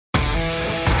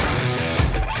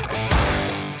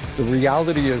The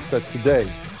reality is that today,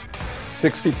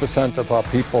 60% of our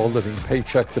people are living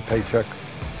paycheck to paycheck.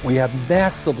 We have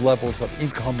massive levels of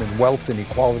income and wealth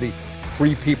inequality.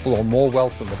 3 people or more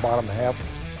wealth in the bottom half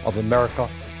of America.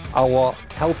 Our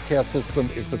healthcare system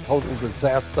is a total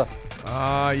disaster.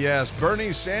 Yes,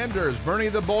 Bernie Sanders, Bernie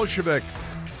the Bolshevik.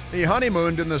 He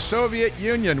honeymooned in the Soviet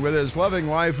Union with his loving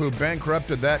wife who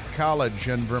bankrupted that college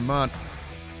in Vermont.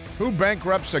 Who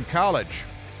bankrupts a college?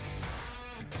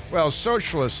 Well,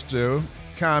 socialists do,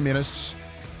 communists,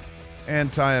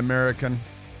 anti-American,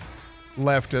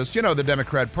 leftists. You know, the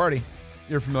Democrat Party.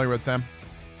 You're familiar with them.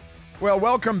 Well,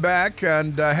 welcome back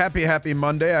and happy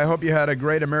Monday. I hope you had a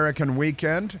great American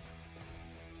weekend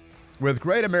with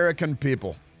great American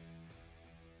people.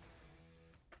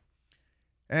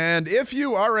 And if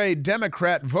you are a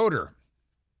Democrat voter,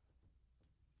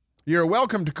 you're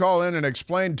welcome to call in and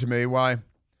explain to me why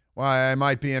I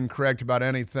might be incorrect about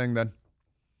anything that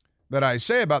I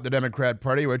say about the Democrat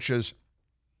Party, which is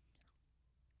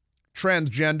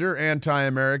transgender,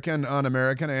 anti-American,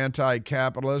 un-American,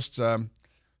 anti-capitalist,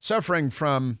 suffering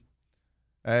from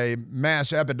a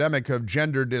mass epidemic of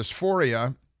gender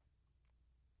dysphoria.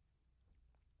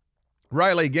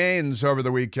 Riley Gaines over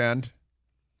the weekend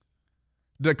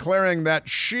declaring that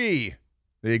she,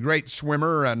 the great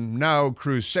swimmer and now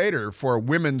crusader for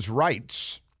women's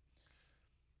rights.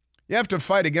 You have to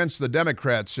fight against the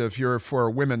Democrats if you're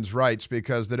for women's rights,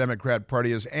 because the Democrat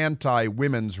Party is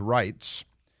anti-women's rights,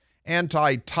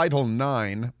 anti-Title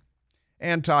IX,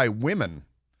 anti-women.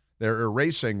 They're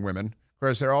erasing women. Of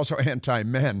course, they're also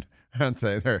anti-men, aren't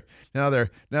they? Now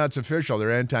it's official.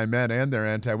 They're anti-men and they're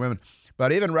anti-women.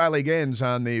 But even Riley Gaines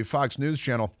on the Fox News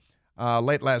channel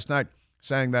late last night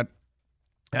saying that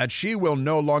she will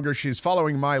no longer, she's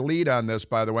following my lead on this,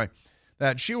 by the way,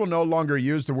 that she will no longer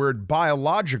use the word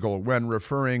biological when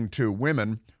referring to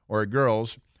women or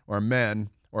girls or men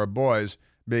or boys,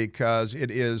 because it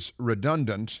is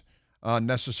redundant,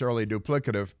 unnecessarily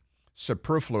duplicative,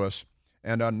 superfluous,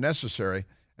 and unnecessary.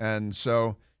 And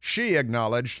so she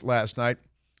acknowledged last night,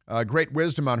 great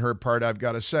wisdom on her part, I've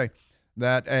got to say,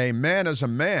 that a man is a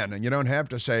man, and you don't have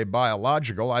to say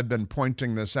biological. I've been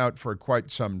pointing this out for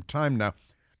quite some time now.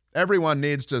 Everyone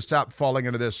needs to stop falling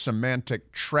into this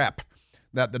semantic trap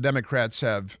that the Democrats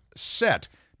have set,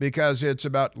 because it's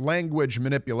about language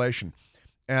manipulation.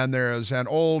 And there's an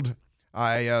old,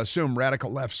 I assume,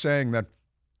 radical left saying that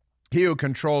he who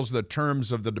controls the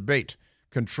terms of the debate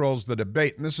controls the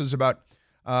debate. And this is about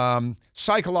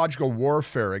psychological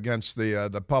warfare against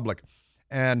the public.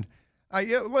 And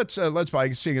let's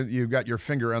by seeing you've got your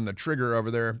finger on the trigger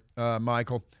over there,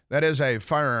 Michael. That is a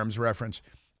firearms reference.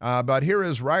 But here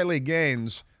is Riley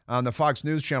Gaines on the Fox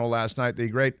News channel last night, the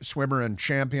great swimmer and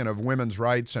champion of women's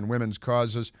rights and women's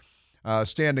causes,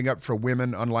 standing up for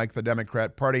women, unlike the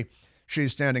Democrat Party.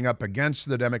 She's standing up against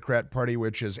the Democrat Party,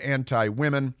 which is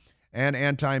anti-women and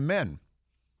anti-men.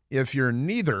 If you're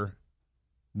neither,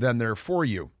 then they're for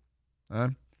you.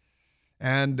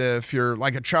 And if you're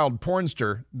like a child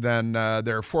pornster, then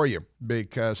they're for you,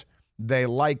 because they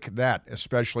like that,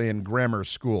 especially in grammar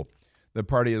school. The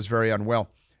party is very unwell.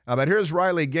 But here's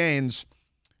Riley Gaines.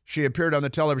 She appeared on the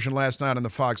television last night on the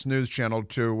Fox News channel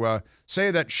to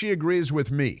say that she agrees with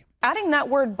me. Adding that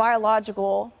word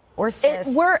biological or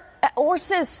cis,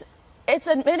 it's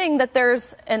admitting that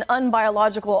there's an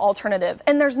unbiological alternative,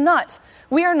 and there's not.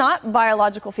 We are not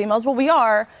biological females. Well, we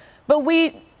are, but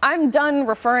I'm done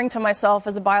referring to myself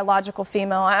as a biological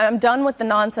female. I'm done with the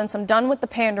nonsense. I'm done with the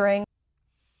pandering.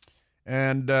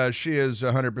 And she is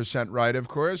 100% right, of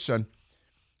course. And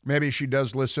maybe she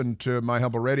does listen to my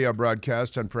humble radio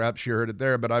broadcast, and perhaps she heard it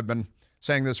there. But I've been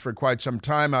saying this for quite some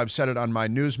time. I've said it on my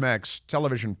Newsmax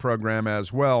television program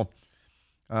as well.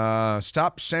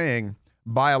 Stop saying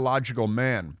biological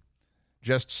man.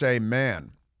 Just say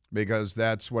man, because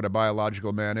that's what a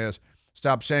biological man is.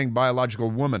 Stop saying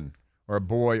biological woman or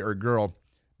boy or girl,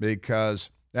 because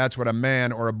that's what a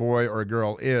man or a boy or a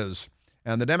girl is.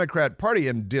 And the Democrat Party,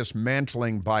 in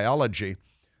dismantling biology,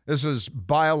 this is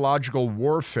biological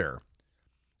warfare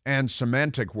and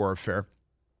semantic warfare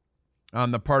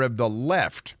on the part of the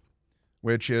left,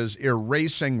 which is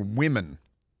erasing women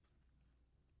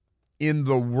in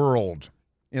the world.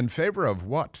 In favor of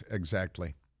what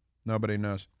exactly? Nobody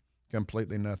knows.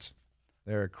 Completely nuts.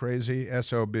 They're crazy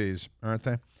SOBs, aren't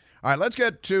they? All right, let's go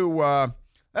to,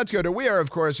 we are, of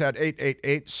course, at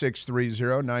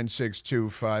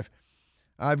 888-630-9625.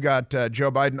 I've got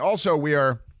Joe Biden. Also, we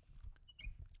are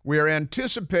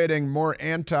anticipating more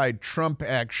anti-Trump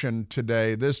action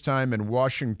today, this time in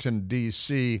Washington,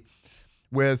 D.C.,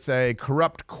 with a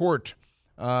corrupt court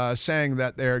saying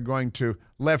that they're going to,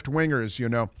 left-wingers,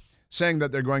 saying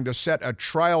that they're going to set a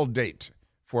trial date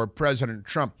for President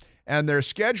Trump. And they're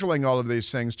scheduling all of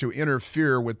these things to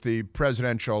interfere with the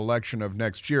presidential election of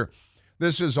next year.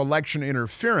 This is election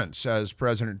interference, as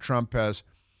President Trump has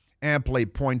amply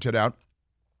pointed out.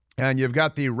 And you've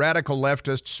got the radical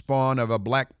leftist spawn of a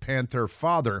Black Panther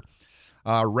father,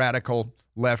 radical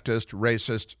leftist,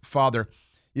 racist father.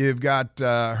 You've got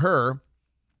her,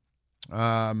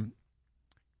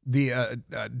 the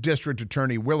District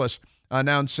Attorney Willis,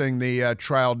 announcing the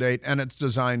trial date, and it's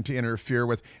designed to interfere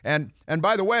with. And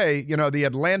by the way, you know, the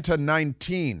Atlanta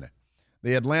 19,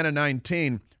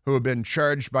 who have been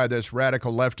charged by this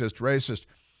radical leftist racist,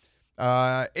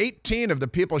 18 of the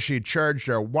people she charged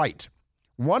are white.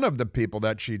 One of the people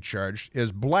that she charged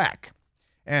is black,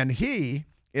 and he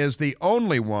is the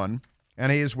only one,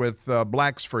 and he's with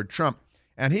Blacks for Trump,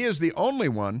 and he is the only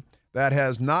one that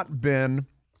has not been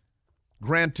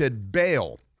granted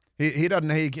bail. He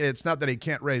doesn't. It's not that he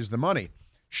can't raise the money.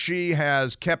 She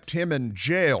has kept him in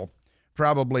jail,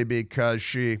 probably because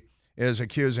she is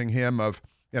accusing him of,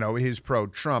 you know, he's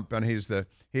pro-Trump and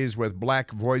he's with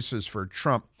Black Voices for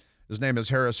Trump. His name is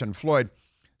Harrison Floyd.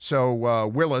 So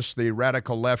Willis, the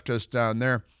radical leftist down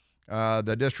there,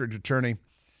 the district attorney,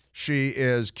 she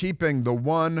is keeping the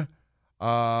one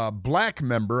black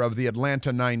member of the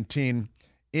Atlanta 19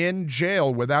 in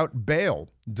jail without bail,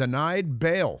 denied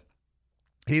bail.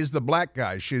 He's the black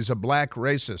guy. She's a black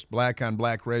racist, black on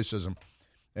black racism.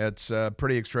 It's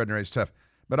pretty extraordinary stuff.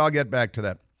 But I'll get back to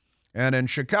that. And in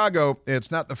Chicago, it's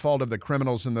not the fault of the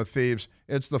criminals and the thieves.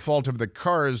 It's the fault of the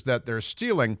cars that they're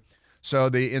stealing. So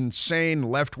the insane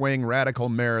left-wing radical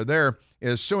mayor there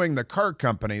is suing the car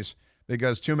companies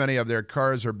because too many of their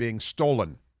cars are being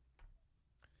stolen.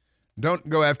 Don't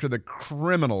go after the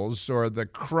criminals or the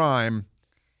crime.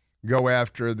 Go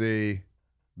after the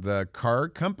car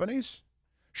companies?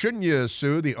 Shouldn't you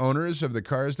sue the owners of the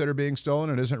cars that are being stolen?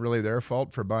 It isn't really their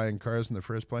fault for buying cars in the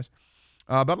first place.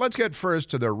 But let's get first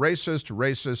to the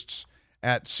racists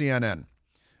at CNN,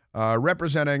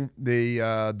 representing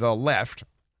the left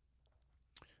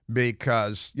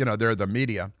because, you know, they're the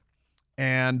media.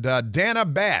 And Dana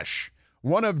Bash,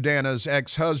 one of Dana's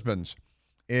ex-husbands,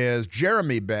 is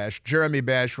Jeremy Bash. Jeremy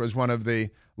Bash was one of the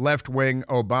left-wing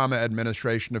Obama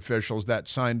administration officials that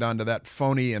signed on to that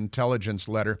phony intelligence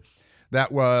letter.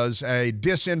 That was a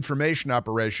disinformation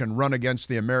operation run against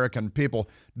the American people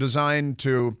designed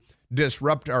to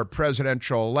disrupt our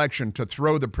presidential election, to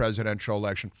throw the presidential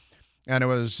election. And it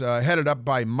was headed up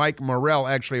by Mike Morell.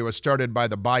 Actually, it was started by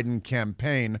the Biden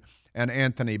campaign and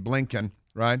Anthony Blinken,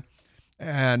 right?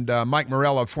 And Mike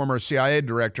Morell, a former CIA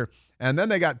director. And then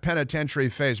they got penitentiary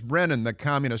face Brennan, the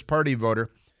Communist Party voter,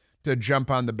 to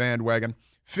jump on the bandwagon.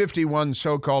 51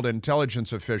 so-called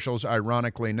intelligence officials,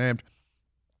 ironically named,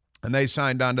 and they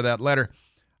signed on to that letter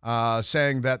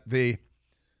saying that the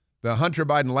Hunter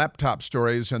Biden laptop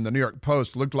stories in the New York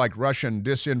Post looked like Russian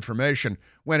disinformation,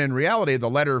 when in reality the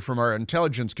letter from our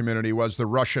intelligence community was the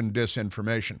Russian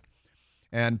disinformation.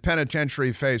 And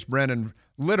penitentiary face Brennan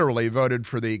literally voted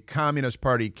for the Communist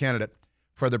Party candidate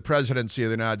for the presidency of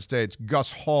the United States.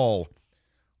 Gus Hall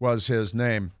was his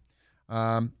name.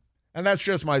 And that's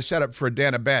just my setup for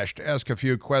Dana Bash to ask a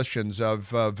few questions of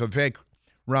Vivek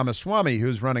Ramaswamy,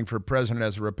 who's running for president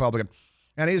as a Republican.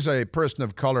 And he's a person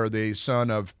of color, the son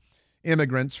of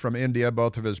immigrants from India,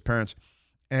 both of his parents.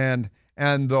 And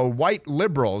the white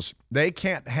liberals, they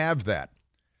can't have that.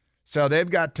 So they've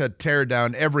got to tear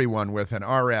down everyone with an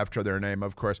R after their name,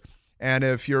 of course. And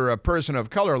if you're a person of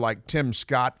color like Tim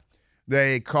Scott,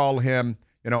 they call him,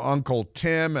 you know, Uncle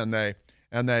Tim, and they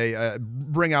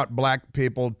bring out black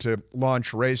people to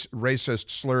launch racist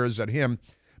slurs at him,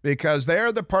 because they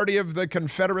are the party of the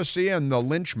Confederacy and the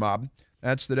lynch mob.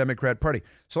 That's the Democrat Party.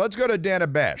 So let's go to Dana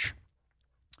Bash.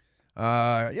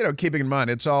 Keeping in mind,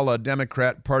 it's all a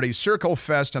Democrat Party circle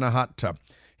fest in a hot tub.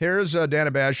 Here's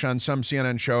Dana Bash on some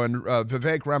CNN show, and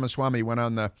Vivek Ramaswamy went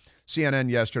on the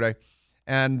CNN yesterday,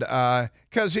 and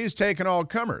because he's taken all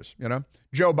comers, you know.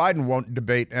 Joe Biden won't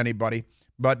debate anybody,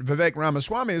 but Vivek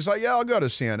Ramaswamy is like, yeah, I'll go to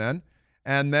CNN.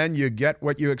 And then you get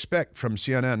what you expect from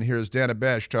CNN. Here's Dana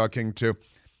Bash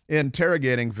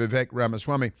interrogating Vivek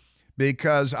Ramaswamy,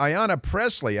 because Ayanna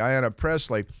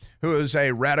Pressley, who is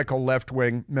a radical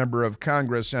left-wing member of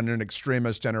Congress and an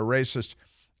extremist and a racist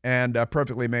and a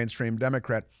perfectly mainstream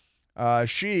Democrat,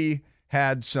 she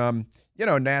had some,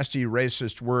 nasty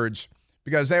racist words,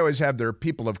 because they always have their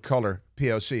people of color,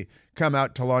 POC, come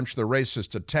out to launch the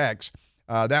racist attacks.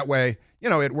 That way,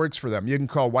 it works for them. You can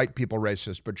call white people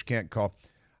racist, but you can't call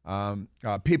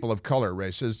people of color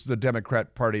racist. It's the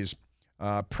Democrat Party's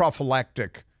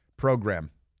prophylactic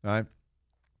program, right?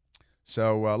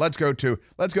 So let's go to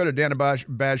Dana Bash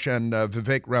and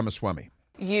Vivek Ramaswamy.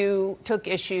 You took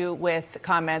issue with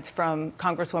comments from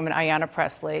Congresswoman Ayanna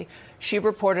Pressley. She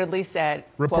reportedly said,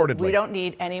 quote, "We don't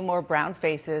need any more brown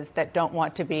faces that don't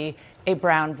want to be a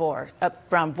brown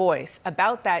voice."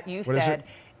 About that, you said,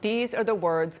 "These are the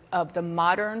words of the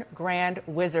modern grand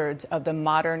wizards of the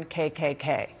modern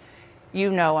KKK."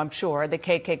 You know, I'm sure, the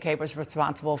KKK was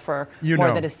responsible for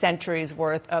more than a century's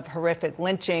worth of horrific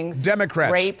lynchings,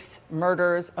 Democrats, rapes,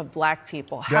 murders of black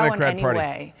people. How in any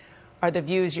way are the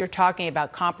views you're talking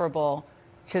about comparable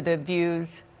to the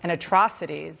views and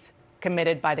atrocities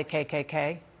committed by the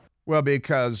KKK? Well,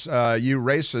 because you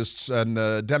racists and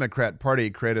the Democrat Party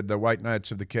created the White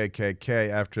Knights of the KKK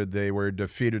after they were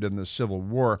defeated in the Civil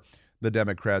War, the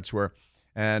Democrats were.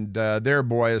 And their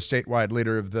boy, a statewide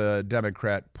leader of the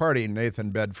Democrat Party,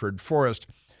 Nathan Bedford Forrest,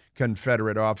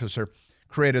 Confederate officer,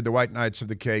 created the White Knights of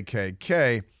the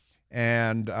KKK.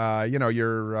 And,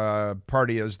 your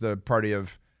party is the party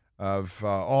of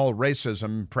all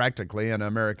racism, practically, in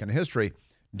American history,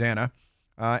 Dana.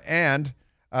 And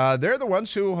they're the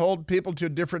ones who hold people to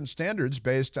different standards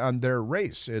based on their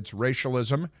race. It's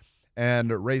racialism and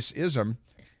racism.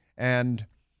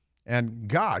 And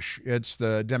gosh, it's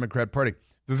the Democrat Party.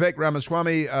 Vivek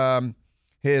Ramaswamy,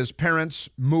 his parents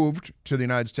moved to the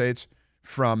United States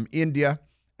from India,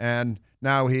 and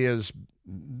now he is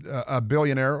a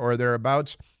billionaire or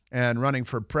thereabouts and running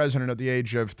for president at the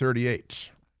age of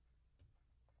 38.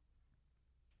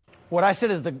 What I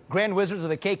said is the Grand Wizards of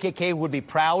the KKK would be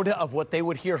proud of what they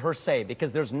would hear her say,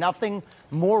 because there's nothing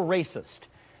more racist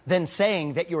than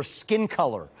saying that your skin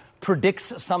color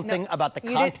predicts something about the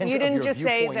content of your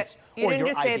viewpoints you didn't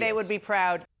just say they would be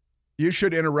proud. You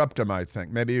should interrupt him, I think.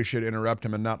 Maybe you should interrupt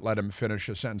him and not let him finish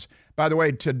a sentence. By the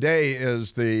way, today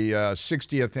is the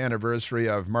 60th anniversary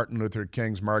of Martin Luther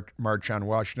King's March on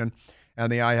Washington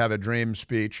and the I Have a Dream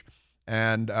speech.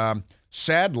 And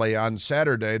sadly, on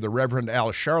Saturday, the Reverend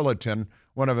Al Sharpton,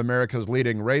 one of America's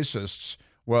leading racists,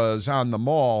 was on the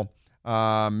Mall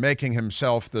making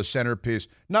himself the centerpiece,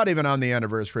 not even on the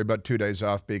anniversary, but 2 days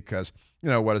off because,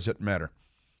 what does it matter?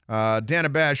 Dana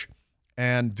Bash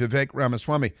and Vivek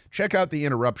Ramaswamy, check out the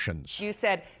interruptions. You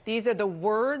said these are the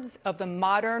words of the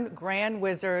modern grand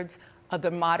wizards of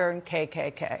the modern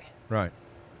KKK. Right.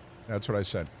 That's what I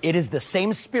said. It is the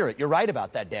same spirit. You're right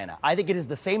about that, Dana. I think it is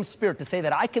the same spirit to say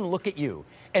that I can look at you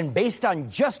and based on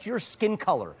just your skin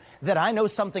color, that I know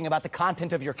something about the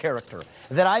content of your character,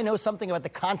 that I know something about the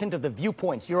content of the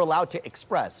viewpoints you're allowed to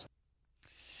express.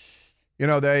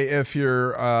 If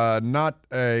you're not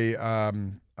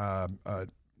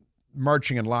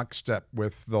marching in lockstep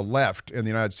with the left in the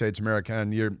United States of America,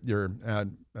 and you're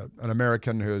an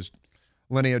American whose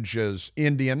lineage is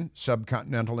Indian,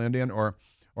 subcontinental Indian, or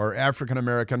African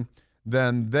American,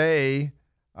 then they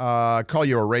call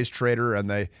you a race traitor, and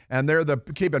they're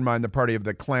keep in mind, the party of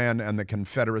the Klan and the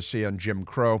Confederacy and Jim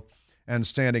Crow, and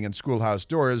standing in schoolhouse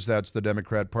doors. That's the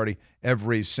Democrat Party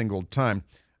every single time.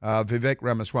 Vivek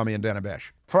Ramaswamy and Dana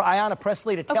Bash. For Ayanna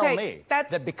Pressley to tell me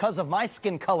that because of my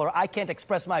skin color I can't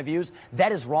express my views,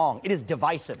 that is wrong. It is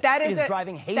divisive. It is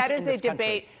driving hate in this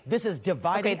country. This is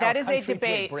dividing our country to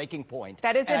a breaking point.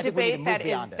 That is a debate that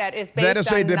is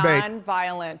based on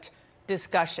nonviolent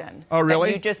discussion. Oh, really?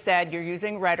 And you just said you're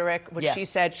using rhetoric, which she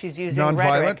said she's using nonviolent?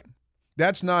 rhetoric.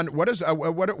 That's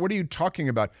what are you talking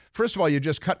about? First of all, you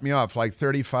just cut me off like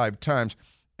 35 times,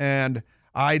 and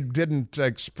I didn't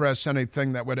express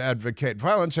anything that would advocate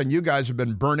violence, and you guys have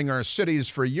been burning our cities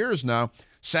for years now,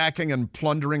 sacking and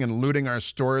plundering and looting our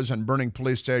stores and burning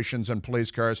police stations and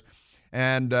police cars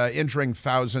and injuring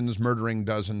thousands, murdering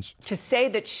dozens. To say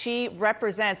that she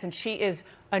represents, and she is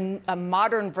a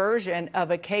modern version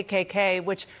of a KKK,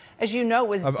 which, as you know,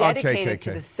 was dedicated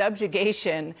to the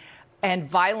subjugation and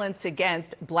violence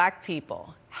against black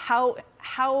people.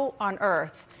 How on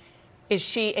earth is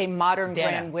she a modern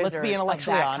grand wizard of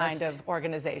that kind of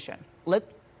organization?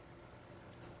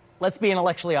 Let's be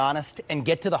intellectually honest and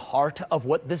get to the heart of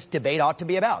what this debate ought to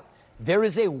be about. There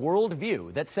is a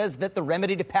worldview that says that the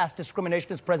remedy to past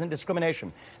discrimination is present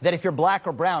discrimination, that if you're black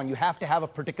or brown, you have to have a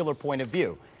particular point of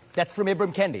view. That's from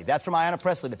Ibram Kendi. That's from Ayanna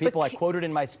Pressley, the people I quoted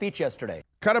in my speech yesterday.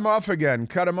 Cut him off again.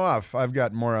 Cut him off. I've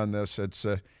got more on this.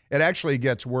 It actually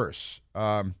gets worse.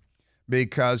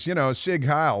 Because, Sig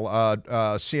Heil,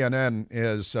 CNN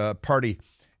is a party.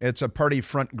 It's a party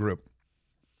front group.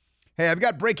 Hey, I've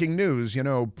got breaking news.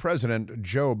 President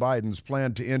Joe Biden's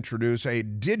plan to introduce a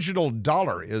digital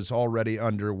dollar is already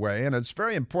underway, and it's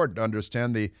very important to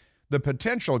understand the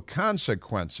potential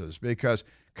consequences because,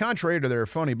 contrary to their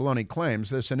phony baloney claims,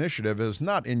 this initiative is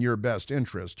not in your best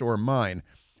interest or mine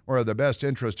or the best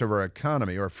interest of our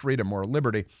economy or freedom or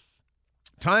liberty.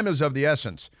 Time is of the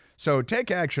essence. So take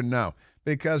action now,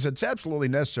 because it's absolutely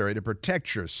necessary to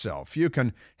protect yourself. You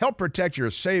can help protect your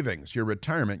savings, your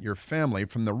retirement, your family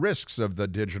from the risks of the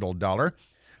digital dollar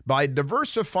by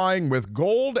diversifying with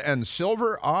gold and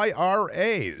silver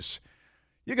IRAs.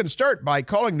 You can start by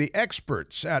calling the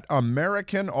experts at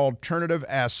American Alternative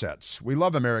Assets. We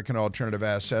love American Alternative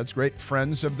Assets, great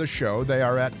friends of the show. They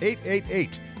are at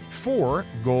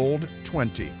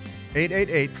 888-4GOLD20,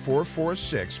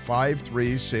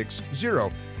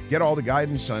 888-446-5360. Get all the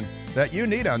guidance that you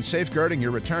need on safeguarding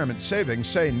your retirement savings.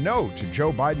 Say no to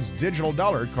Joe Biden's digital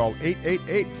dollar. Call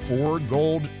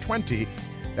 888-4GOLD20.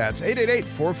 That's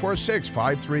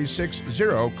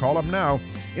 888-446-5360. Call them now.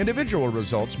 Individual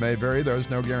results may vary. There is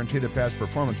no guarantee that past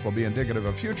performance will be indicative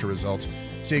of future results.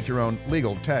 Seek your own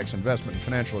legal, tax, investment, and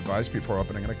financial advice before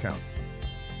opening an account.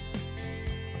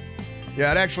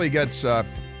 Yeah, it actually gets,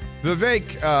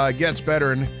 Vivek gets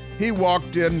better, and he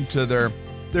walked into their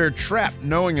trap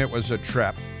knowing it was a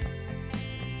trap.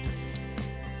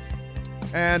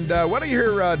 And what do you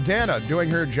hear Dana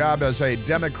doing her job as a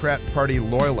Democrat Party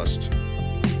loyalist?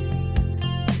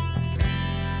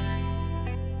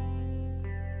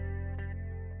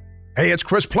 Hey, it's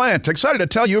Chris Plant, excited to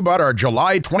tell you about our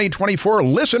July 2024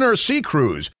 Listener Sea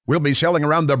Cruise. We'll be sailing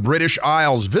around the British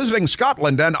Isles, visiting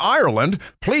Scotland and Ireland.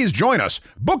 Please join us.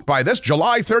 Book by this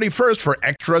July 31st for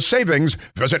extra savings.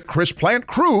 Visit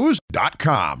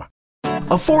ChrisPlantCruise.com.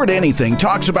 Afford Anything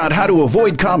talks about how to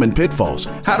avoid common pitfalls,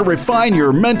 how to refine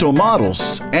your mental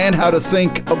models, and how to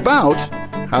think about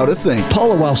how to think.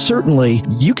 Paula, while certainly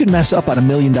you can mess up on $1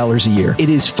 million a year, it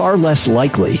is far less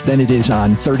likely than it is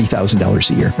on $30,000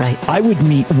 a year. Right. I would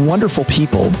meet wonderful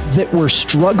people that were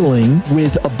struggling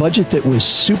with a budget that was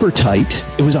super tight.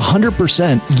 It was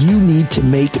 100%. You need to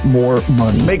make more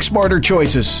money. Make smarter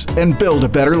choices and build a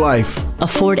better life.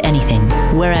 Afford Anything,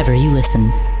 wherever you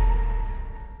listen.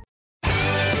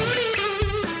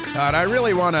 And I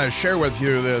really want to share with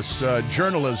you this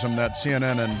journalism that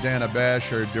CNN and Dana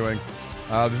Bash are doing.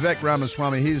 Vivek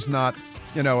Ramaswamy, he's not,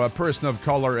 a person of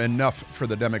color enough for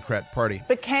the Democrat Party.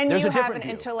 But can you have an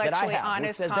intellectually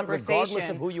honest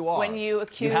conversation when you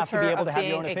accuse her of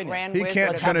being a grand wizard? He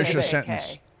can't finish a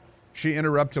sentence. She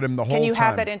interrupted him the whole time. Can you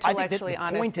have that intellectually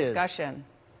honest discussion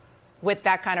with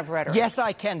that kind of rhetoric? Yes,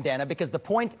 I can, Dana, because the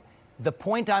point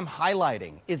I'm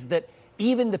highlighting is that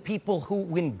even the people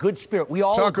who, in good spirit, we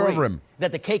all agree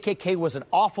that the KKK was an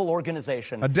awful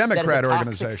organization. A Democrat that is a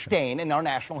organization. toxic stain in our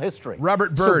national history.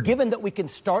 Robert Byrd. So given that we can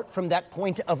start from that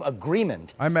point of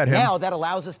agreement, I met him. Now that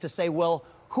allows us to say, well,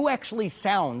 who actually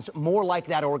sounds more like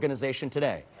that organization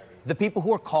today? The people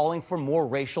who are calling for more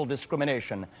racial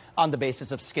discrimination on the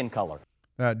basis of skin color.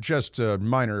 Just a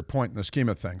minor point in the scheme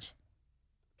of things.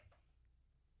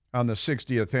 On the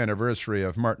 60th anniversary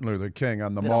of Martin Luther King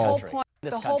on the mall.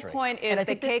 The whole point is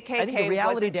the KKK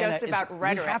wasn't just about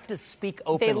rhetoric. We have to speak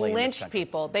openly. They lynched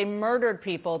people. They murdered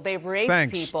people. They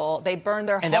raped people. They burned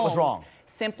their homes. And that was wrong.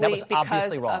 Simply that was because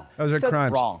obviously wrong. That was a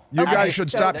crime. Wrong. You guys should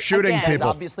stop shooting again, people.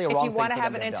 Obviously a wrong if you want thing to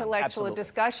have an intellectual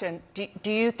discussion,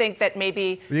 do you think that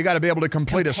maybe you got to be able to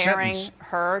complete a sentence?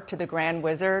 Comparing her to the Grand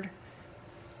Wizard,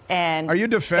 and are you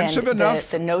defensive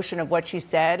enough? The notion of what she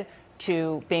said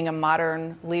to being a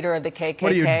modern leader of the KKK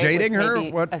what are you dating was her?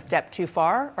 Maybe a step too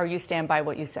far, or you stand by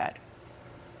what you said?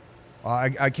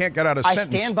 I can't get out a sentence.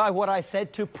 I stand by what I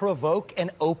said to provoke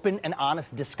an open and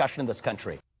honest discussion in this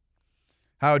country.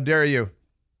 How dare you?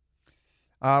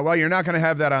 Well, you're not going to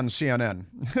have that on CNN.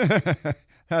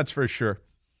 That's for sure.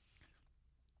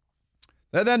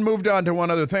 They then moved on to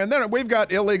one other thing. And then we've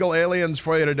got illegal aliens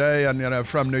for you today, and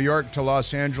from New York to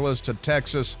Los Angeles to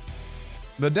Texas.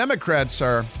 The Democrats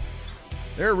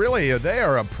they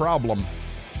are a problem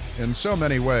in so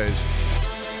many ways.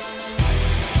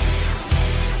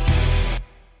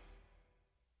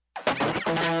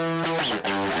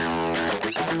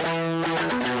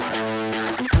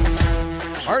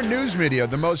 Our news media,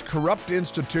 the most corrupt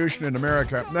institution in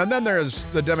America, and then there's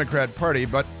the Democrat Party,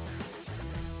 but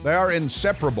they are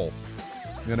inseparable,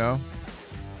 Kind of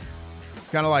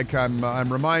like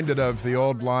I'm reminded of the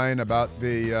old line about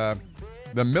the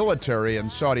military in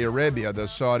Saudi Arabia, the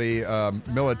Saudi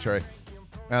military.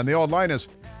 And the old line is,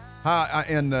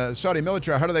 in the Saudi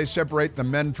military, how do they separate the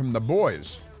men from the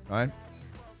boys, right?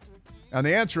 And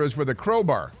the answer is with a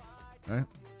crowbar, right?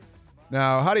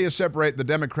 Now, how do you separate the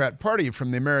Democrat Party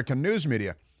from the American news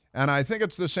media? And I think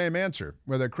it's the same answer,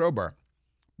 with a crowbar,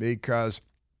 because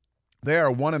they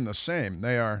are one and the same.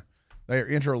 They are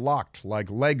interlocked like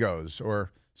Legos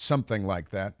or something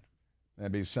like that.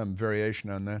 Maybe some variation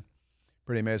on that.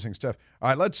 Pretty amazing stuff. All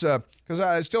right, let's, because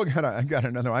I got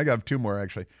another one. I got two more,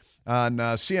 actually. On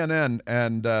CNN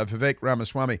and Vivek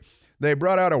Ramaswamy. They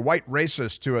brought out a white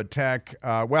racist to attack,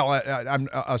 I'm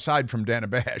aside from Dana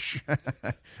Bash,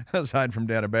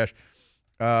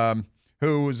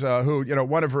 who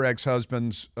one of her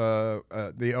ex-husbands, the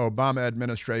Obama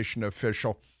administration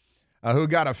official, who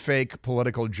got a fake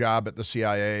political job at the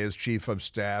CIA as chief of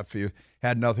staff. He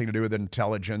had nothing to do with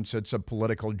intelligence. It's a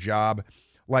political job,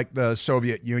 like the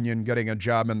Soviet Union getting a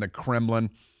job in the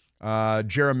Kremlin.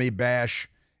 Jeremy Bash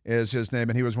is his name,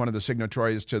 and he was one of the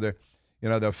signatories to the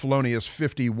felonious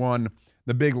 51,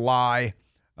 the big lie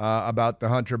about the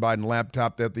Hunter Biden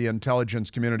laptop that the intelligence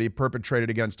community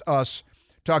perpetrated against us.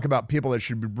 Talk about people that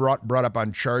should be brought up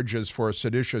on charges for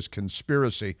seditious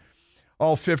conspiracy.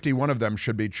 All 51 of them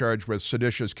should be charged with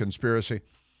seditious conspiracy.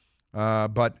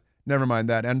 But never mind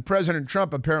that. And President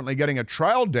Trump apparently getting a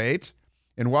trial date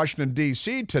in Washington,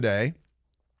 D.C. today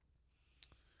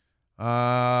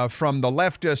from the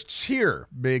leftists here,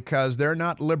 because they're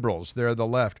not liberals. They're the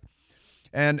left.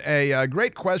 And a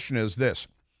great question is this.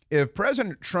 If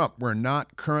President Trump were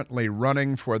not currently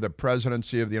running for the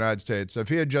presidency of the United States, if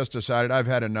he had just decided, I've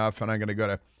had enough and I'm going to go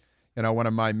to, one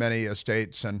of my many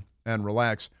estates and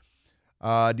relax,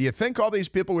 do you think all these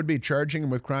people would be charging him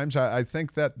with crimes? I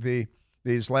think that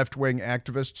these left-wing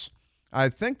activists, I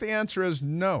think the answer is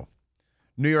no.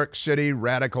 New York City,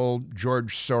 radical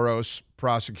George Soros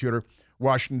prosecutor.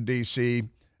 Washington, D.C.,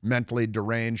 mentally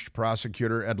deranged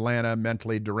prosecutor. Atlanta,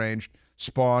 mentally deranged,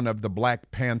 spawn of the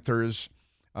Black Panthers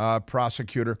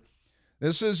prosecutor.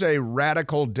 This is a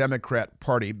radical Democrat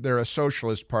party. They're a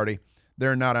socialist party.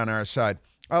 They're not on our side.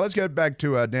 Let's get back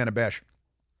to Dana Bash.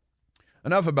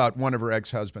 Enough about one of her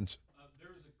ex-husbands. There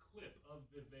is a clip of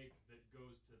Vivek that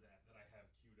goes to that I have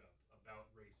queued up about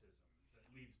racism that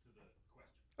leads to the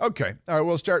question. Okay. All right,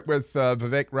 we'll start with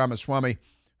Vivek Ramaswamy,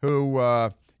 who,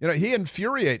 he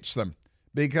infuriates them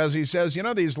because he says,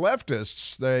 these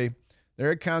leftists,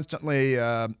 they're constantly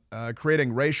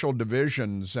creating racial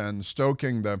divisions and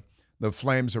stoking the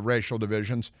flames of racial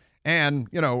divisions and,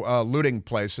 looting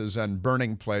places and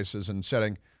burning places and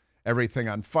setting everything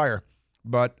on fire.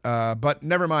 But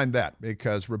never mind that,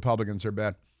 because Republicans are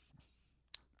bad.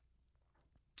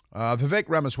 Vivek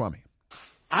Ramaswamy.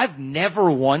 I've never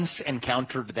once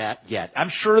encountered that yet. I'm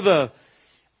sure the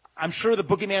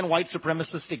boogeyman white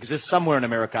supremacist exists somewhere in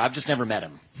America. I've just never met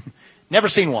him. Never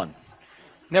seen one.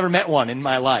 Never met one in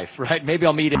my life, right? Maybe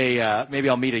I'll meet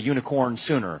a unicorn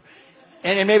sooner.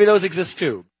 And maybe those exist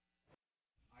too.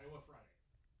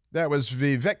 That was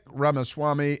Vivek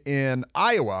Ramaswamy in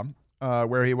Iowa,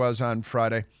 where he was on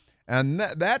Friday. And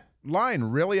that line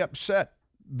really upset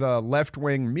the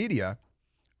left-wing media,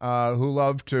 who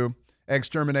love to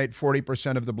exterminate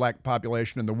 40% of the black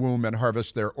population in the womb and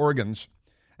harvest their organs,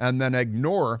 and then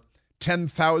ignore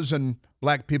 10,000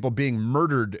 black people being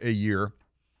murdered a year.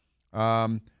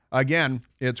 Again,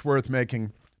 it's worth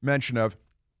making mention of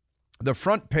the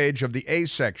front page of the A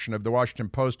section of the Washington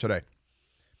Post today.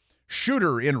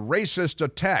 Shooter in racist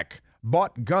attack,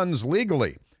 bought guns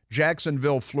legally.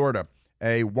 Jacksonville, Florida.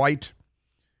 A white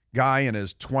guy in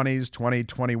his 20s,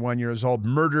 21 years old,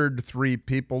 murdered 3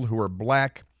 people who were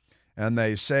black. And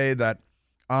they say that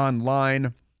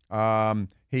online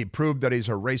he proved that he's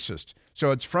a racist.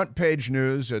 So it's front page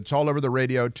news. It's all over the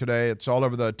radio today. It's all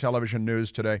over the television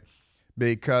news today,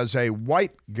 because a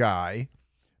white guy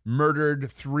murdered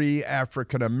 3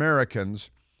 African Americans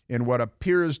in what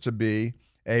appears to be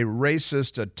a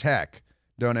racist attack.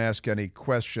 Don't ask any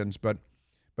questions, but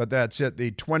that's it.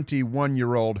 The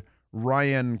 21-year-old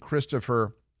Ryan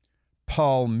Christopher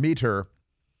Paul Meter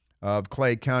of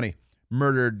Clay County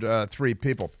murdered 3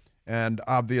 people, and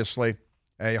obviously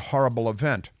a horrible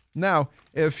event. Now,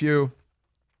 if you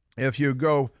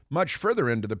go much further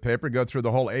into the paper, go through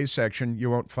the whole A section, you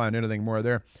won't find anything more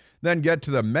there. Then get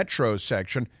to the Metro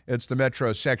section. It's the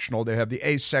Metro sectional. They have the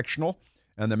A sectional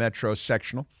and the Metro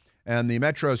sectional. And the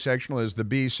Metro sectional is the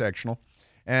B sectional.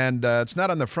 And it's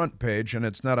not on the front page, and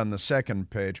it's not on the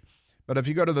second page. But if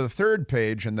you go to the third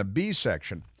page in the B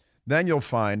section, then you'll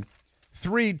find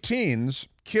 3 teens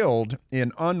killed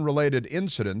in unrelated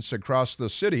incidents across the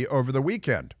city over the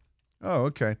weekend. Oh,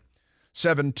 okay.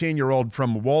 17-year-old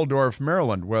from Waldorf,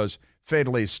 Maryland, was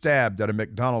fatally stabbed at a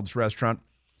McDonald's restaurant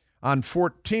on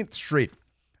 14th Street,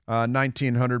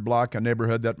 1900 block, a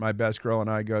neighborhood that my best girl and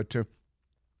I go to.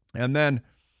 And then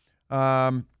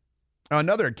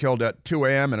another killed at 2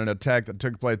 a.m. in an attack that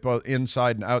took place both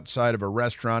inside and outside of a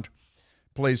restaurant.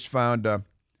 Police found a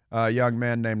young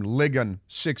man named Ligon,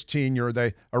 16-year-old.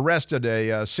 They arrested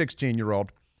a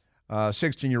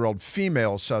 16-year-old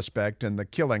female suspect in the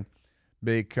killing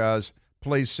because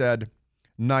police said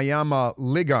Nayama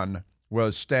Ligon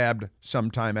was stabbed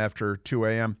sometime after 2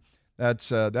 a.m.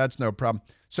 That's no problem.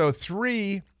 So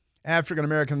 3 African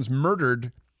Americans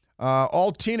murdered,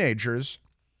 all teenagers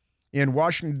in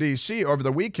Washington, D.C. over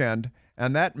the weekend,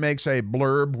 and that makes a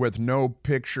blurb with no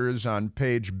pictures on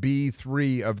page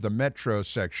B3 of the Metro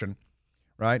section,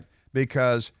 right?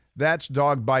 Because that's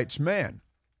dog bites man,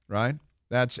 right?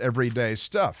 That's everyday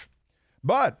stuff.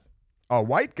 But a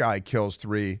white guy kills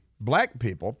 3 black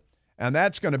people, and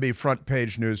that's going to be front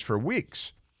page news for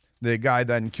weeks. The guy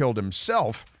then killed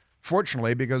himself,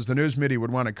 fortunately, because the news media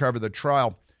would want to cover the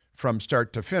trial from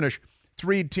start to finish.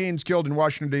 3 teens killed in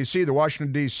Washington, D.C. The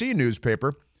Washington, D.C.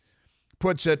 newspaper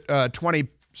puts it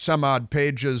 20-some-odd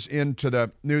pages into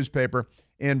the newspaper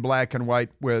in black and white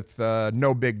with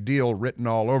no big deal written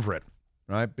all over it,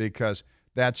 right? Because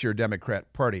that's your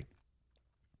Democrat Party.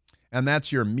 And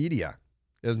that's your media.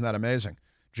 Isn't that amazing?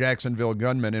 Jacksonville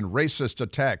gunman in racist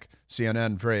attack.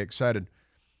 CNN, very excited.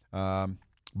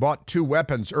 Bought 2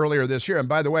 weapons earlier this year. And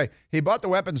by the way, he bought the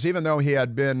weapons even though he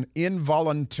had been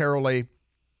involuntarily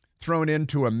thrown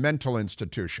into a mental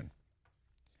institution.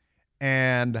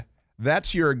 And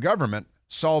that's your government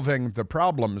solving the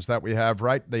problems that we have,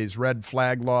 right? These red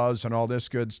flag laws and all this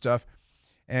good stuff.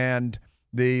 And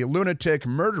the lunatic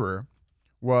murderer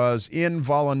was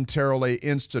involuntarily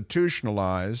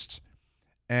institutionalized,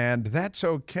 and that's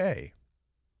okay.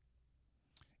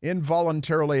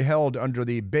 Involuntarily held under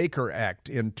the Baker Act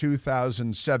in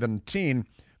 2017,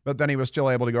 but then he was still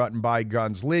able to go out and buy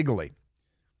guns legally.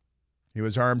 He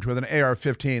was armed with an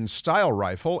AR-15 style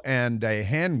rifle and a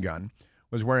handgun,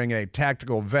 was wearing a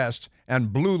tactical vest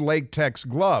and blue latex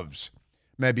gloves.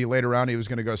 Maybe later on he was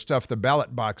going to go stuff the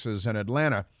ballot boxes in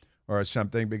Atlanta or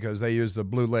something, because they used the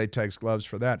blue latex gloves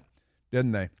for that,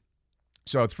 didn't they?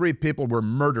 So 3 people were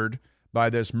murdered by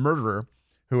this murderer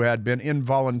who had been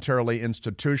involuntarily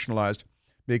institutionalized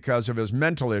because of his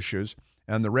mental issues,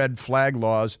 and the red flag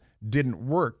laws didn't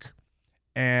work.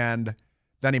 And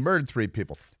then he murdered 3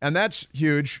 people. And that's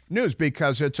huge news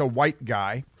because it's a white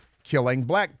guy killing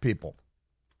black people.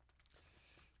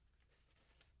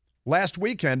 Last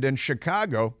weekend in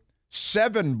Chicago,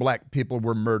 7 black people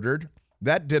were murdered.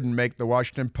 That didn't make the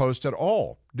Washington Post at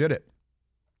all, did it?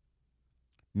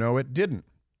 No, it didn't.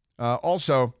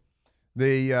 Also,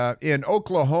 in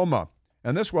Oklahoma,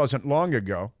 and this wasn't long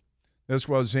ago, this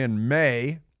was in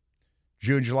May,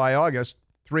 June, July, August,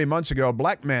 3 months ago, a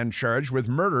black man charged with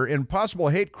murder in possible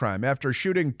hate crime after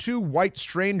shooting 2 white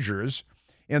strangers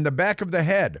in the back of the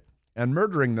head and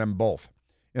murdering them both.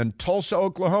 In Tulsa,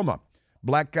 Oklahoma,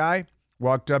 black guy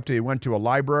went to a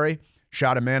library,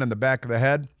 shot a man in the back of the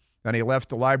head, then he left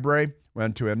the library,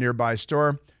 went to a nearby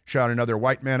store, shot another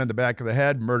white man in the back of the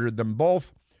head, murdered them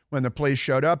both. When the police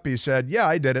showed up, he said, "Yeah,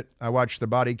 I did it. I watched the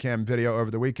body cam video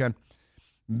over the weekend."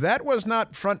 That was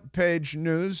not front page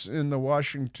news in the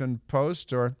Washington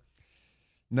Post, or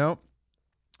no,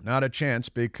 not a chance,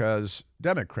 because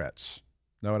Democrats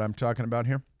know what I'm talking about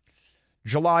here.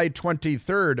 July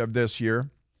 23rd of this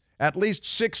year, at least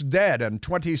 6 dead and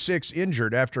 26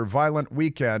 injured after violent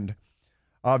weekend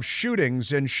of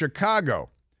shootings in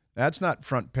Chicago. That's not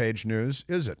front page news,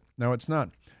 is it? No, it's not.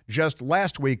 Just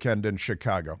last weekend in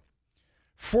Chicago,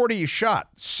 40 shot,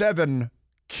 7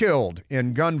 killed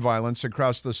in gun violence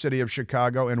across the city of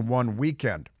Chicago in one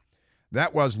weekend.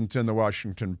 That wasn't in the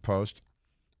Washington Post.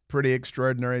 Pretty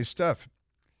extraordinary stuff.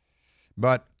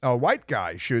 But a white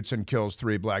guy shoots and kills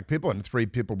 3 black people, and 3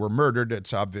 people were murdered.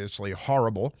 It's obviously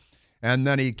horrible. And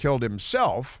then he killed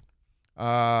himself.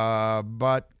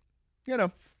 But,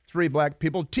 3 black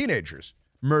people, teenagers,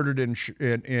 murdered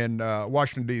in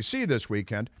Washington, D.C. this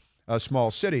weekend, a small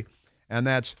city. And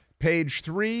that's page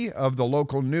 3 of the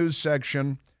local news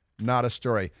section, not a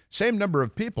story. Same number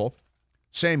of people,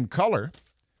 same color.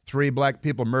 3 black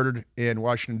people murdered in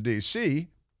Washington, D.C.,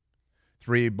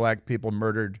 3 black people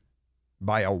murdered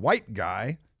by a white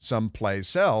guy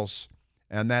someplace else,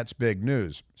 and that's big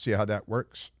news. See how that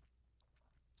works?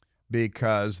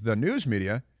 Because the news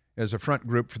media is a front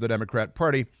group for the Democrat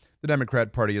Party. The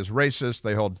Democrat Party is racist.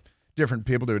 They hold different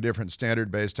people to a different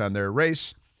standard based on their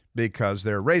race because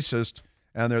they're racist,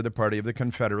 and they're the party of the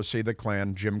Confederacy, the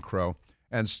Klan, Jim Crow,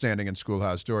 and standing in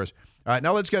schoolhouse doors. All right,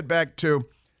 now let's get back to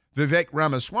Vivek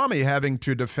Ramaswamy having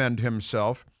to defend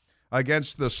himself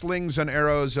against the slings and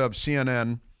arrows of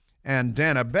CNN and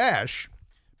Dana Bash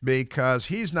because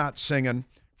he's not singing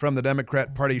from the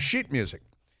Democrat Party sheet music.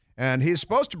 And he's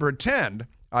supposed to pretend,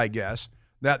 I guess,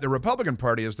 that the Republican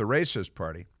Party is the racist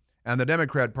party and the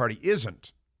Democrat Party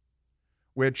isn't,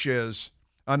 which is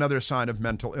another sign of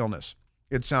mental illness.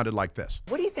 It sounded like this.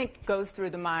 What do you think goes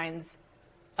through the minds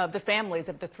of the families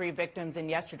of the 3 victims in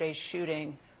yesterday's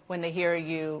shooting when they hear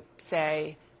you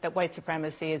say that white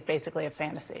supremacy is basically a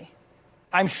fantasy?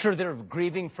 I'm sure they're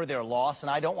grieving for their loss, and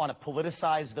I don't want to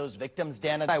politicize those victims,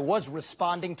 Dan. I was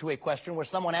responding to a question where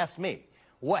someone asked me,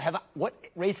 what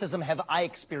racism have I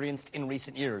experienced in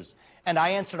recent years? And I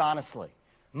answered honestly.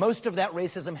 Most of that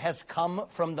racism has come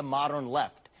from the modern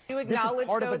left. You acknowledge,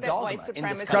 though, that white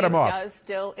supremacy does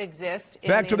still exist in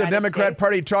Back to the Democrat States?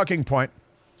 Party talking point.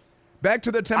 Back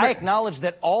to the I acknowledge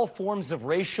that all forms of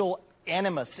racial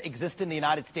animus exist in the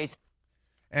United States.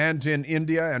 And in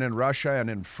India and in Russia and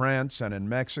in France and in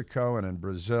Mexico and in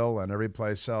Brazil and every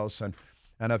place else. And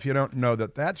if you don't know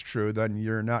that that's true, then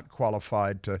you're not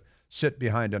qualified to sit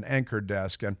behind an anchor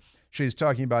desk. And she's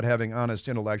talking about having honest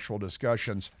intellectual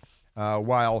discussions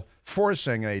while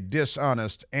forcing a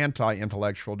dishonest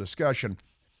anti-intellectual discussion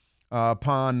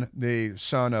upon the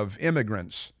son of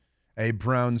immigrants, a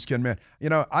brown-skinned man. You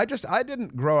know, I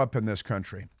didn't grow up in this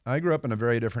country. I grew up in a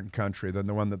very different country than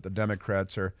the one that the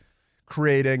Democrats are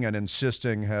creating and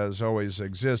insisting has always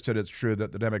existed. It's true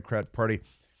that the Democrat Party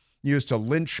used to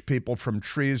lynch people from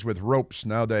trees with ropes.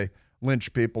 Now they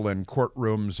lynch people in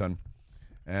courtrooms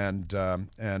and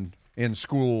in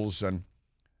schools and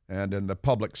in the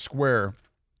public square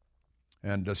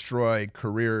and destroy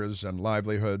careers and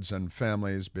livelihoods and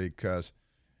families because,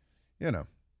 no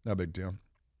big deal.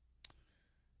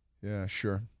 Yeah,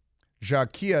 sure.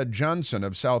 Jakia Johnson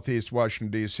of Southeast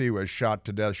Washington, D.C. was shot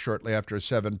to death shortly after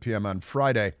 7 p.m. on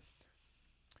Friday.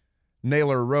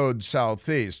 Naylor Road,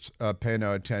 Southeast. Pay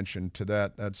no attention to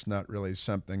that. That's not really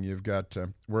something you've got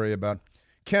to worry about.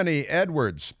 Kenny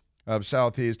Edwards of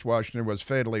Southeast Washington was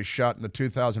fatally shot in the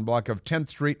 2000 block of 10th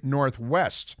Street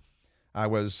Northwest. I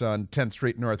was on 10th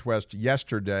Street Northwest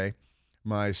yesterday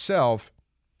myself.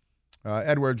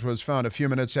 Edwards was found a few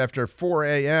minutes after 4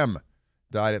 a.m.,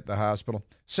 died at the hospital.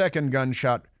 Second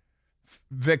gunshot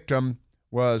victim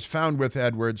was found with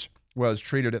Edwards, was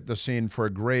treated at the scene for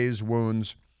graze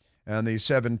wounds, and the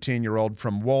 17-year-old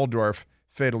from Waldorf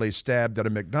fatally stabbed at a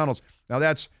McDonald's. Now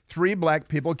that's 3 black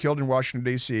people killed in Washington,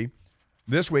 D.C.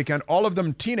 this weekend, all of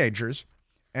them teenagers,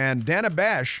 and Dana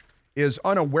Bash is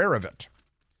unaware of it,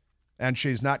 and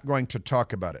she's not going to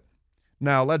talk about it.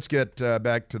 Now let's get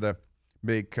back to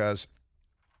because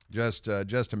just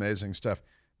amazing stuff.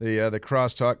 The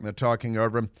crosstalk and the talking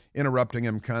over him, interrupting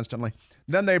him constantly.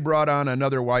 Then they brought on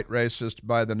another white racist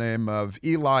by the name of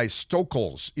Eli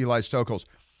Stokels,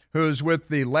 who's with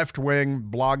the left-wing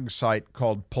blog site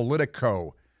called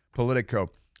Politico. Politico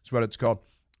is what it's called.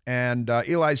 And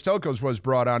Eli Stokels was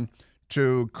brought on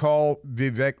to call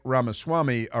Vivek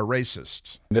Ramaswamy a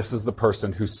racist. This is the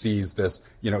person who sees this,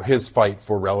 his fight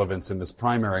for relevance in this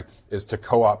primary is to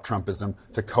co-opt Trumpism,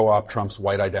 to co-opt Trump's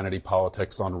white identity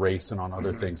politics on race and on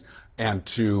other things, and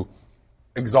to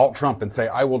exalt Trump and say,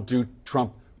 I will do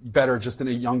Trump better just in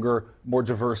a younger, more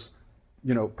diverse,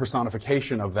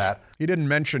 personification of that. He didn't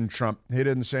mention Trump. He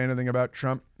didn't say anything about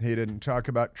Trump. He didn't talk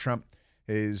about Trump.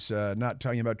 He's not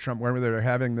talking about Trump. Whenever they're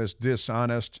having this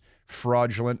dishonest,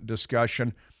 fraudulent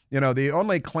discussion. The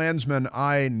only Klansman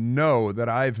I know that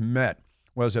I've met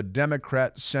was a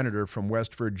Democrat senator from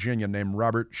West Virginia named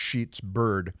Robert Sheets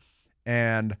Byrd.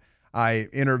 And I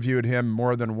interviewed him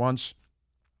more than once.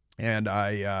 And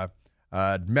I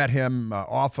met him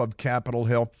off of Capitol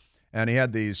Hill. And he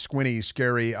had these squinty,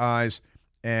 scary eyes.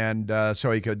 And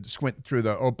so he could squint through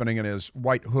the opening in his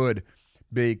white hood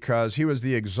because he was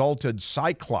the exalted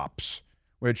Cyclops,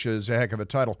 which is a heck of a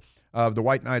title, of the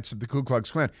White Knights of the Ku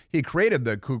Klux Klan. He created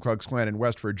the Ku Klux Klan in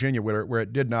West Virginia where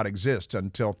it did not exist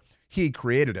until he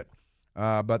created it.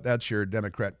 But that's your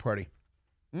Democrat Party.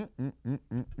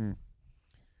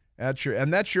 That's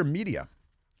your media.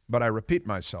 But I repeat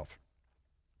myself.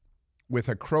 With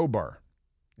a crowbar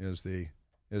is the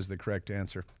correct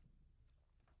answer.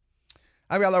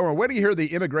 I've got a lot more. Where do you hear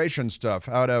the immigration stuff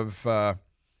out of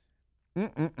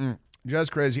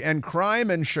just crazy. And crime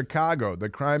in Chicago, the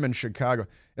crime in Chicago.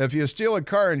 If you steal a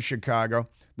car in Chicago,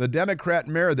 the Democrat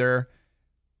mayor there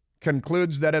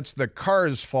concludes that it's the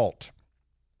car's fault.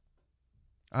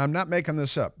 I'm not making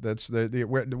this up. That's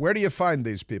where do you find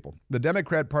these people? The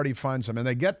Democrat Party finds them, and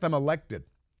they get them elected.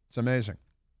 It's amazing.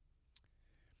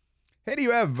 Hey, do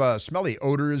you have smelly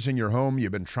odors in your home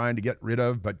you've been trying to get rid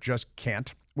of but just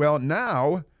can't? Well,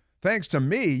 now, thanks to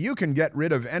me, you can get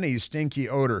rid of any stinky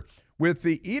odor with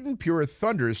the Eden Pure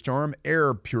Thunderstorm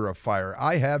Air Purifier.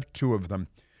 I have 2 of them.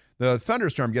 The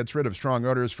Thunderstorm gets rid of strong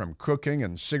odors from cooking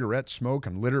and cigarette smoke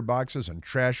and litter boxes and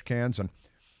trash cans, and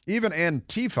even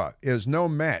Antifa is no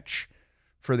match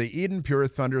for the Eden Pure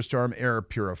Thunderstorm Air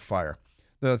Purifier.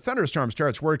 The Thunderstorm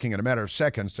starts working in a matter of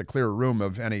seconds to clear a room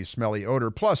of any smelly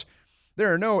odor. Plus,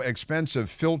 there are no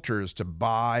expensive filters to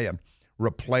buy and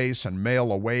replace and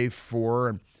mail away for.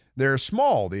 And They're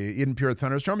small, the Eden Pure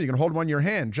Thunderstorm. You can hold one in your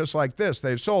hand just like this.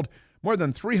 They've sold more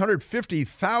than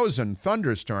 350,000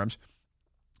 thunderstorms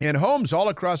in homes all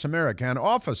across America and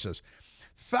offices.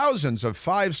 Thousands of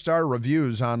 5-star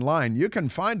reviews online. You can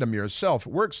find them yourself.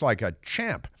 It works like a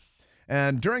champ.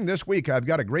 And during this week, I've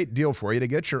got a great deal for you to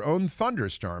get your own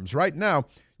thunderstorms. Right now,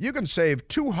 you can save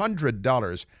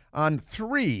 $200 on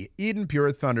 3 Eden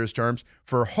Pure Thunderstorms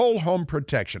for whole home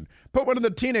protection. Put one in the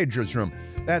teenager's room.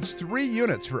 That's 3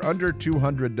 units for under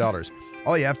 $200.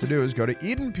 All you have to do is go to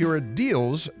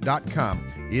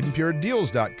EdenPureDeals.com.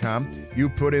 EdenPureDeals.com. You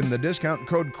put in the discount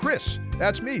code Chris.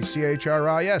 That's me,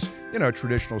 CHRIS. You know,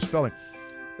 traditional spelling.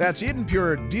 That's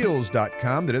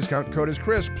EdenPureDeals.com. The discount code is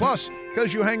Chris. Plus,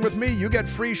 because you hang with me, you get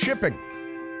free shipping.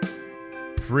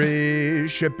 Free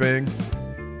shipping.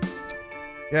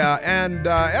 Yeah, and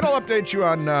I'll update you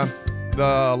on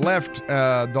the left,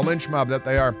 the lynch mob that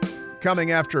they are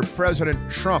coming after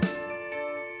President Trump.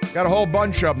 Got a whole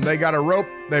bunch of them. They got a rope.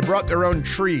 They brought their own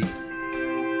tree.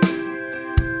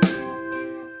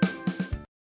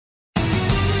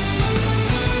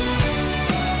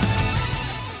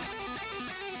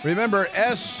 Remember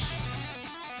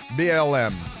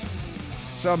SBLM.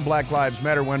 Some Black Lives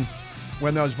Matter when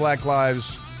those Black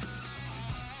lives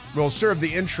will serve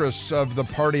the interests of the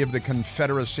party of the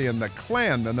Confederacy and the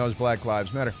Klan, then those Black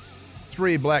Lives Matter.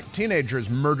 3 black teenagers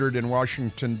murdered in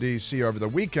Washington, D.C. over the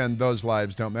weekend. Those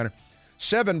lives don't matter.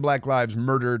 7 black lives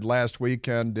murdered last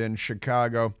weekend in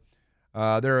Chicago.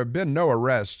 There have been no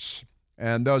arrests,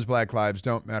 and those black lives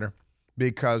don't matter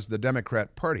because the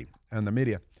Democrat Party and the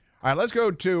media. All right, let's go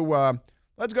to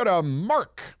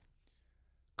Mark,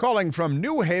 calling from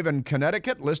New Haven,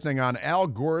 Connecticut, listening on Al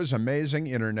Gore's amazing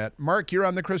internet. Mark, you're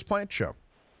on the Chris Plante Show.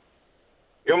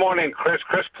 Good morning, Chris.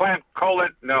 Chris Plante,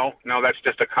 no, that's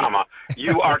just a comma.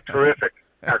 You are terrific! !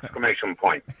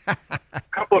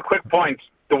 Couple of quick points.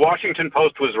 The Washington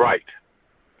Post was right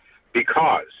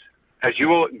because,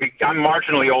 I'm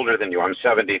marginally older than you. I'm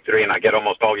 73, and I get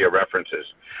almost all your references.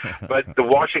 But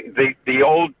the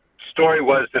old story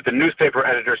was that the newspaper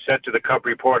editor said to the Cub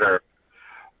reporter,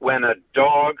 "When a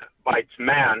dog bites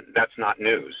man, that's not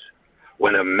news.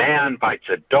 When a man bites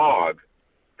a dog,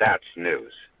 that's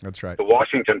news." That's right. The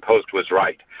Washington Post was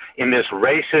right. In this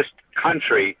racist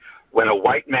country, when a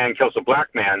white man kills a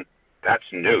black man, that's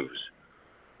news.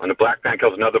 When a black man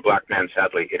kills another black man,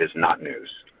 sadly, it is not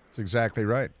news. That's exactly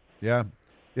right. Yeah.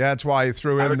 Yeah, that's why I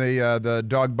threw in the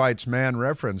dog bites man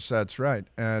reference. That's right.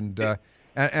 And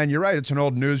you're right, it's an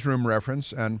old newsroom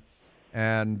reference. And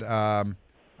I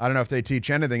don't know if they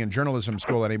teach anything in journalism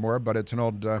school anymore, but it's an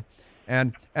old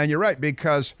and you're right,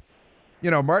 because,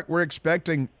 Mark, we're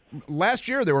expecting. Last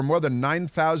year, there were more than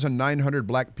 9,900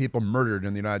 black people murdered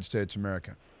in the United States of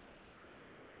America.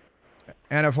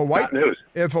 And if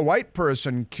a white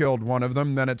person killed one of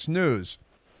them, then it's news.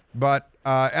 But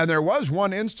and there was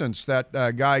one instance, that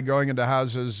guy going into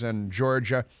houses in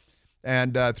Georgia,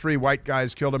 and 3 white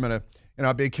guys killed him, and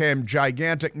it became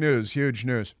gigantic news, huge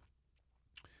news.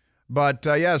 But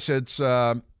yes, it's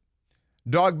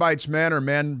dog bites man or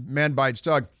man bites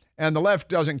dog. And the left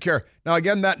doesn't care. Now,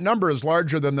 again, that number is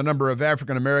larger than the number of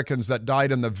African Americans that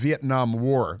died in the Vietnam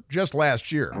War just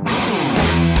last year.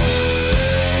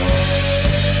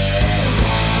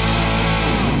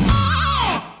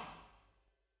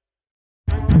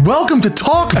 Welcome to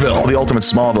Talkville, the ultimate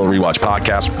Smallville rewatch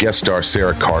podcast. Guest star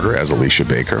Sarah Carter as Alicia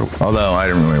Baker, although I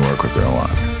didn't really work with her a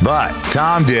lot. But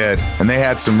Tom did, and they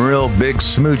had some real big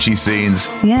smoochy scenes.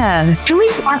 Yeah. Can we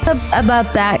talk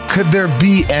about that? Could there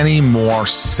be any more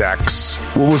sex?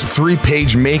 What was a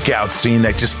 3-page makeout scene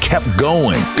that just kept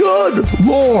going? Good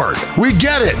Lord. We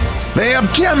get it. They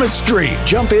have chemistry.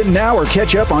 Jump in now or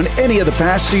catch up on any of the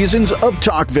past seasons of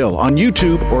Talkville on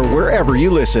YouTube or wherever you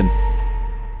listen.